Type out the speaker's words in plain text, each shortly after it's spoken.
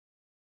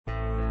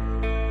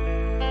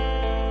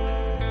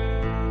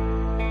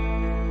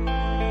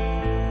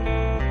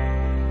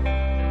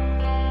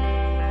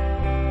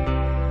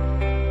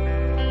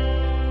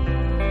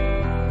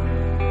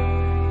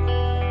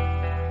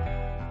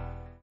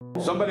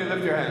Somebody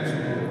lift your hands.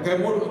 I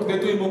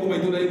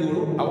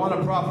want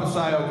to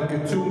prophesy over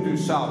Gatundu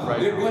South right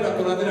now.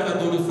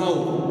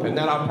 And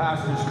then our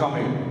passage is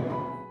coming.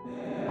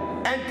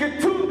 And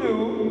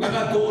Gatundu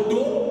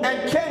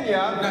and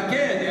Kenya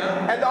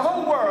and the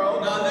whole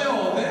world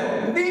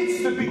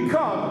needs to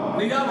become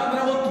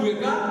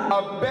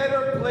a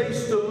better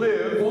place to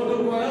live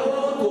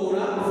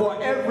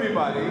for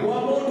everybody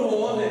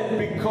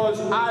because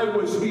I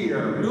was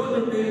here.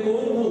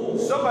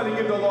 Somebody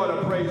give the Lord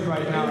a praise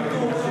right now.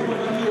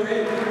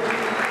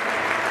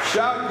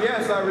 Shout,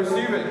 yes, I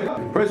receive it.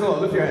 Praise the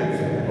Lord, lift your hands.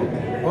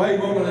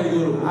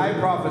 I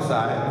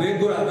prophesy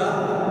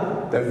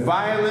that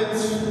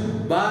violence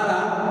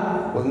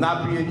will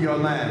not be in your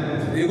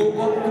land.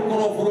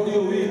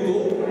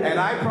 And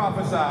I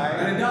prophesy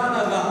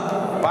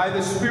by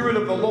the Spirit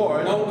of the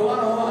Lord,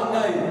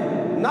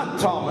 not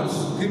Thomas,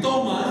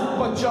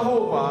 but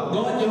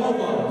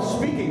Jehovah,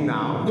 speaking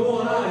now.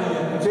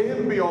 To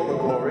him be all the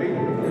glory.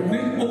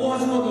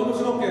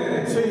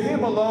 To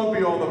him alone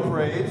be all the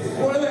praise.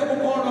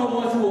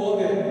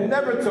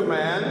 Never to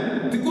man.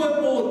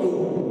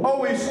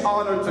 Always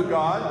honor to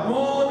God.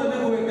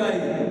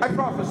 I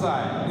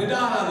prophesy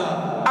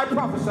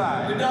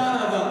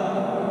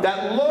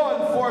that law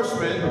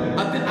enforcement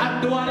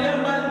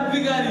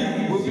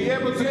will be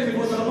able to,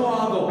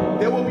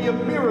 there will be a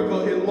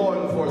miracle in law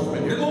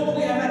enforcement here.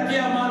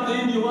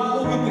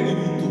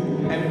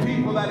 And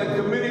people that are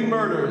committing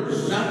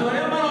murders,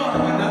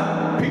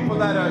 people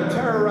that are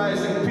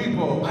terrorizing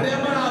people,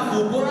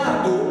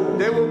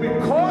 they will be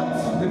caught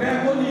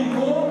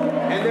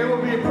and they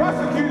will be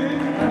prosecuted,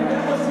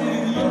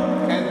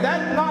 and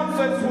that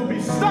nonsense will be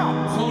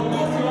stopped.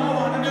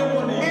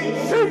 In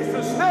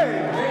Jesus'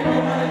 name,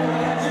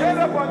 stand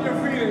up on your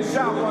feet and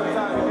shout one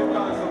time and give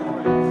God some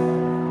praise.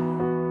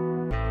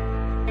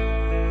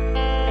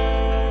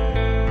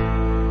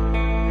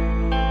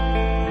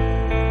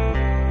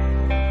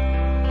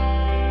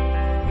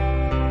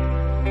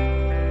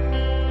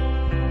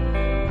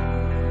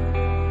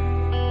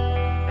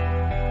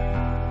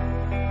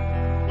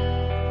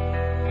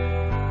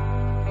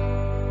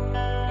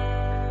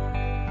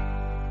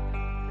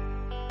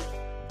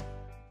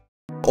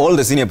 All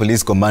the senior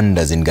police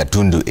commanders in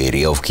Gatundu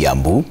area of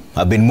Kiambu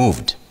have been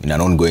moved in an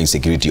ongoing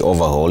security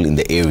overhaul in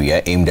the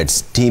area aimed at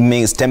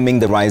stemming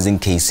the rising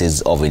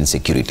cases of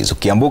insecurity. So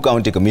Kiambu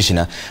County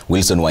Commissioner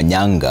Wilson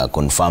Wanyanga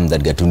confirmed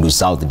that Gatundu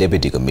South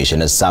Deputy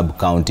Commissioner,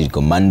 Sub-County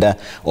Commander,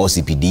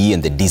 OCPD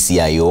and the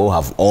DCIO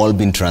have all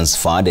been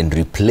transferred and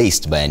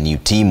replaced by a new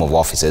team of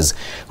officers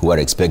who are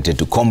expected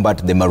to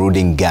combat the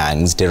marauding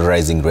gangs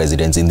terrorizing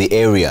residents in the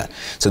area.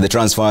 So the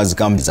transfers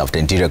come after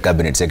Interior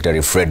Cabinet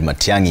Secretary Fred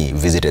Matiang'i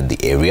visited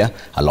the area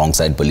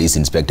alongside Police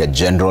Inspector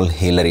General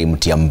Hilary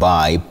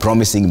Mutiambai,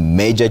 promising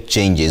major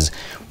changes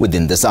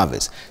within the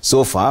service.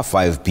 So far,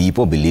 5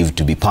 people believed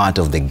to be part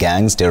of the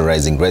gangs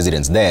terrorizing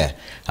residents there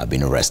have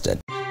been arrested.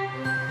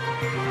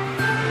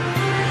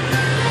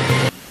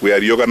 We are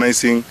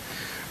reorganizing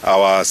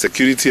our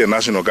security and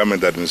national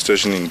government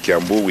administration in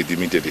Kiambu with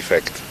immediate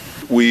effect.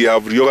 We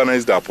have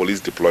reorganized our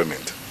police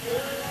deployment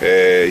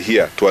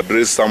here to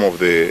address some of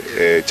the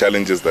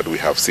challenges that we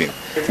have seen.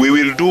 We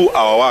will do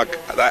our work.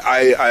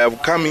 I have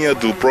come here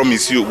to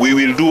promise you, we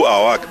will do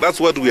our work.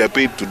 That's what we are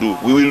paid to do.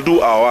 We will do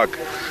our work.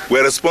 We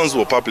are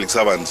responsible public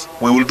servants.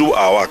 We will do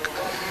our work.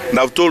 And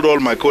I've told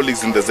all my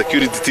colleagues in the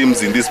security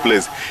teams in this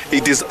place,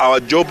 it is our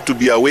job to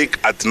be awake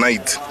at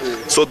night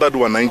so that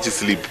wananchi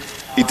sleep.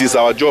 It is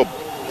our job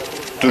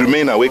to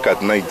remain awake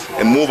at night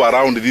and move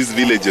around these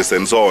villages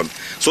and so on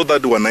so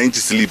that wananchi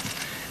sleep.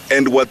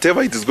 And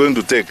whatever it is going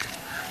to take,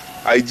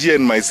 IG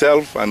and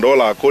myself and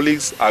all our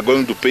colleagues are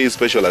going to pay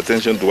special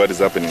attention to what is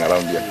happening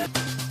around here.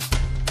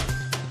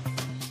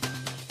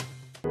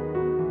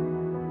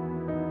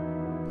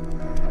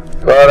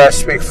 Lord, I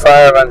speak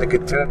fire on the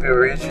Gatundu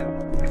region.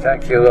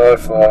 Thank you, Lord,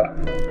 for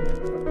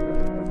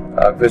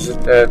our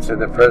visit there to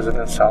the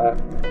President's home.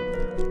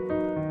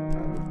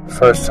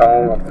 First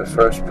home of the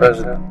first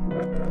President.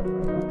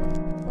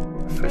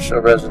 Official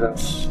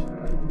residence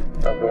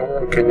of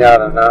Uhuru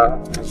Kenyatta now.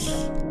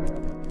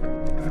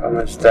 From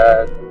his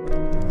dad,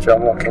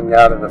 Jomo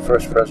Kenyatta, the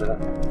first president.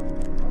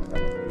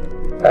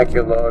 Thank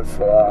you, Lord,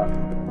 for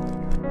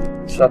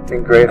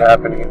something great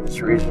happening in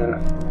this region.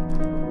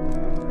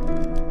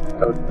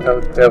 No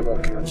devil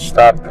can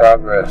stop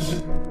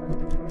progress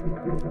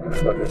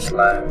for this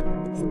land.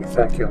 We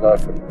thank you, Lord,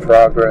 for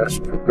progress,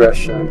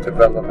 progression,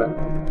 development,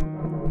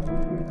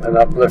 and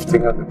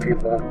uplifting of the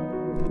people.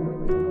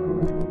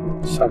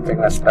 Something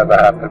that's never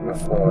happened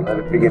before. Let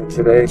it begin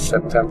today,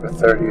 September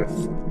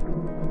 30th.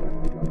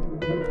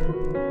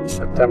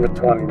 September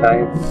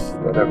 29th,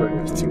 whatever it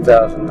is,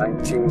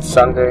 2019,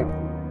 Sunday,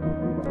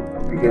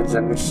 begins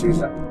a new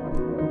season.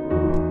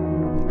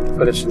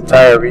 For this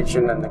entire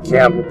region and the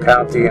Kiambu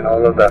County and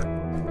all of the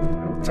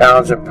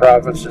towns and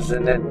provinces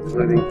in it,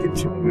 including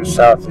Gatundu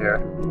South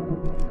here,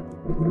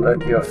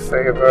 let your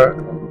favor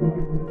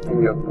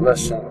and your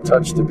blessing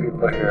touch the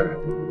people here.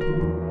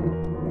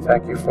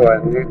 Thank you for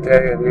a new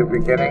day, a new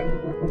beginning,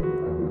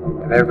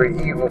 and and every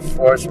evil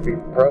force be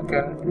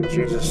broken in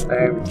Jesus'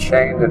 name,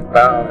 chained and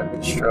bound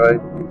and destroyed,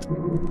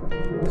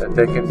 that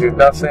they can do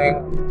nothing,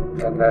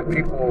 and that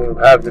people will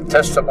have the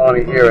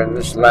testimony here in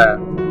this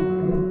land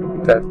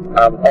that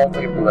I'm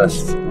only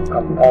blessed.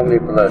 I'm only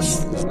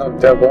blessed. There's no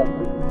devil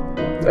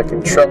that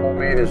can trouble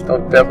me. There's no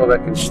devil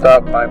that can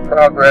stop my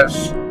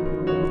progress.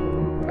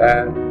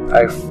 And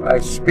I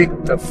speak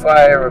the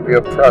fire of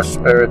your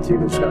prosperity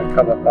that's going to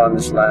come upon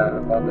this land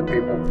and upon the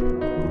people.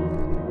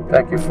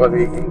 Thank you for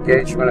the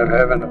engagement of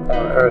heaven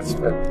upon earth,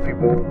 that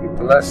people will be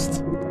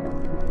blessed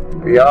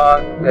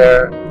beyond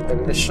their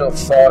initial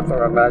thought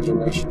or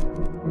imagination.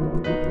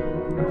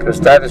 Because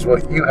that is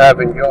what you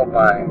have in your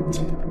mind.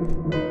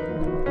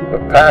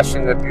 We're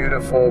passing the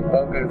beautiful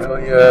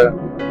bougainvillea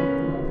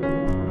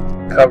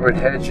covered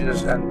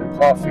hedges and the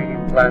coffee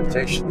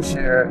plantations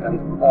here and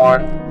the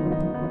corn,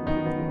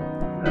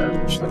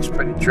 which looks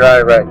pretty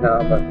dry right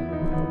now, but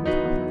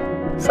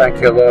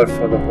thank you, Lord,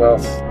 for the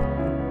wealth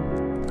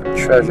and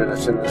treasure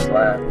that's in this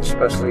land,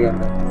 especially in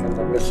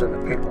the midst of the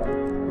people.